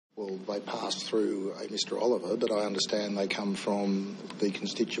Well, they passed through a Mr. Oliver, but I understand they come from the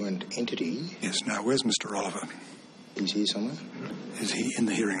constituent entity. Yes, now, where's Mr. Oliver? He's here somewhere. Is he in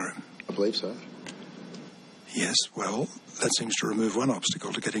the hearing room? I believe so. Yes, well, that seems to remove one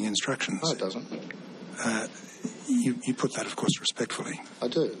obstacle to getting instructions. No, it doesn't. You put that, of course, respectfully. I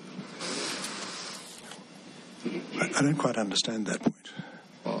do. I don't quite understand that point.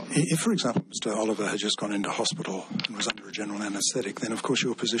 Oh. If, for example, Mr. Oliver had just gone into hospital and was under a general anaesthetic, then, of course,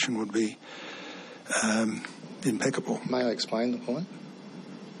 your position would be impeccable. May I explain the point?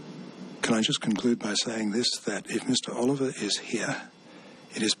 Can I just conclude by saying this, that if Mr. Oliver is here,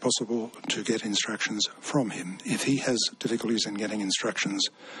 it is possible to get instructions from him. If he has difficulties in getting instructions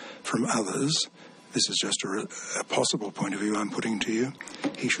from others, this is just a possible point of view I'm putting to you,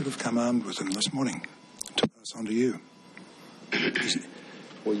 he should have come armed with them this morning to pass on to you.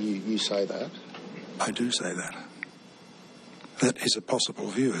 Well, you say that. I do say that. That is a possible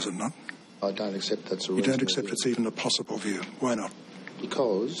view, is it not? I don't accept that's a reasonable You don't accept view. it's even a possible view. Why not?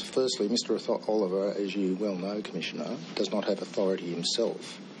 Because, firstly, Mr. Oliver, as you well know, Commissioner, does not have authority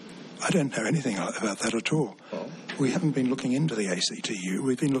himself. I don't know anything about that at all. Well, we haven't been looking into the ACTU.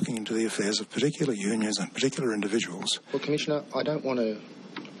 We've been looking into the affairs of particular unions and particular individuals. Well, Commissioner, I don't want to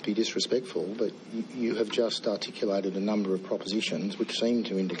be disrespectful, but you have just articulated a number of propositions which seem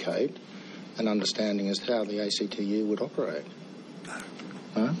to indicate an understanding as to how the ACTU would operate. No.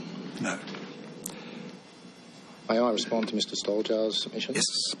 Huh? No. May I respond to Mr. Stoljar's submission?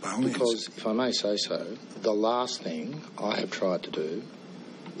 Yes, by all means. Because, if I may say so, the last thing I have tried to do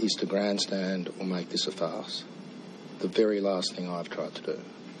is to grandstand or make this a farce. The very last thing I've tried to do.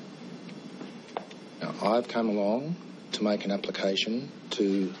 Now, I've come along to make an application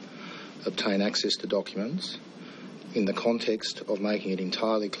to obtain access to documents in the context of making it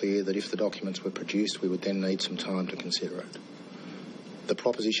entirely clear that if the documents were produced, we would then need some time to consider it. The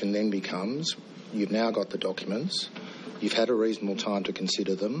proposition then becomes, you've now got the documents, you've had a reasonable time to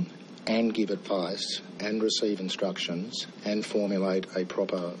consider them and give advice and receive instructions and formulate a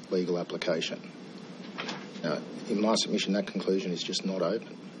proper legal application. Now, in my submission, that conclusion is just not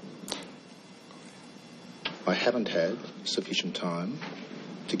open. I haven't had sufficient time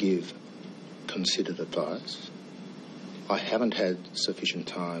to give considered advice. I haven't had sufficient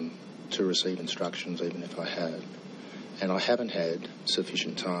time to receive instructions, even if I had. And I haven't had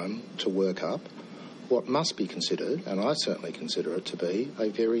sufficient time to work up what must be considered, and I certainly consider it to be, a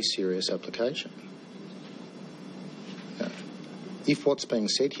very serious application. Now, if what's being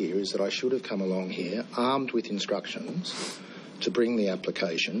said here is that I should have come along here armed with instructions to bring the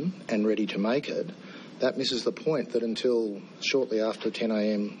application and ready to make it, that misses the point that until shortly after 10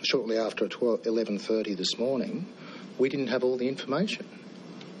 a.m, shortly after 11:30 this morning, we didn't have all the information.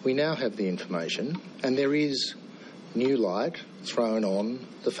 We now have the information, and there is new light thrown on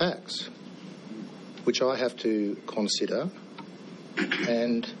the facts, which I have to consider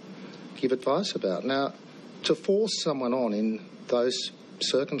and give advice about. Now, to force someone on in those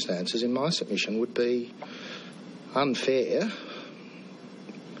circumstances, in my submission, would be unfair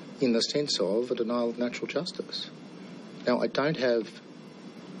in the sense of a denial of natural justice. Now, I don't have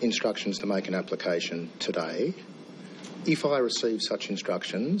instructions to make an application today. If I receive such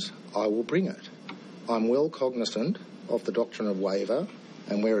instructions, I will bring it. I'm well cognizant of the doctrine of waiver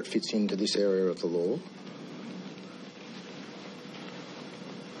and where it fits into this area of the law.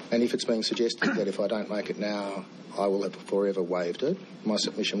 And if it's being suggested that if I don't make it now, I will have forever waived it, my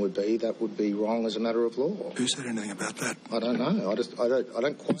submission would be that would be wrong as a matter of law. Who said anything about that? I don't know. I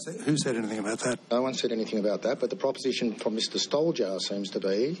don't quite... Who said anything about that? No one said anything about that, but the proposition from Mr. Stoljar seems to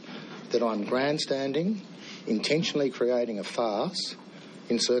be that I'm grandstanding, intentionally creating a farce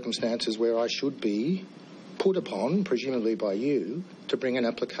in circumstances where I should be put upon, presumably by you, to bring an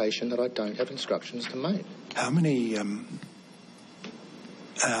application that I don't have instructions to make. How many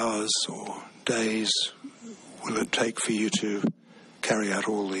hours or days will it take for you to carry out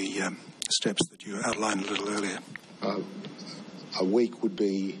all the steps that you outlined a little earlier? A week would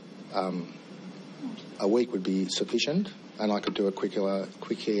be sufficient, and I could do it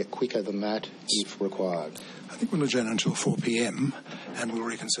quicker than that if required. I think we'll adjourn until 4 p.m. and we'll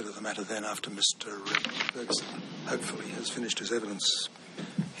reconsider the matter then after Mr. Ferguson hopefully has finished his evidence.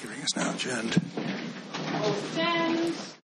 Hearing is now adjourned. All stand.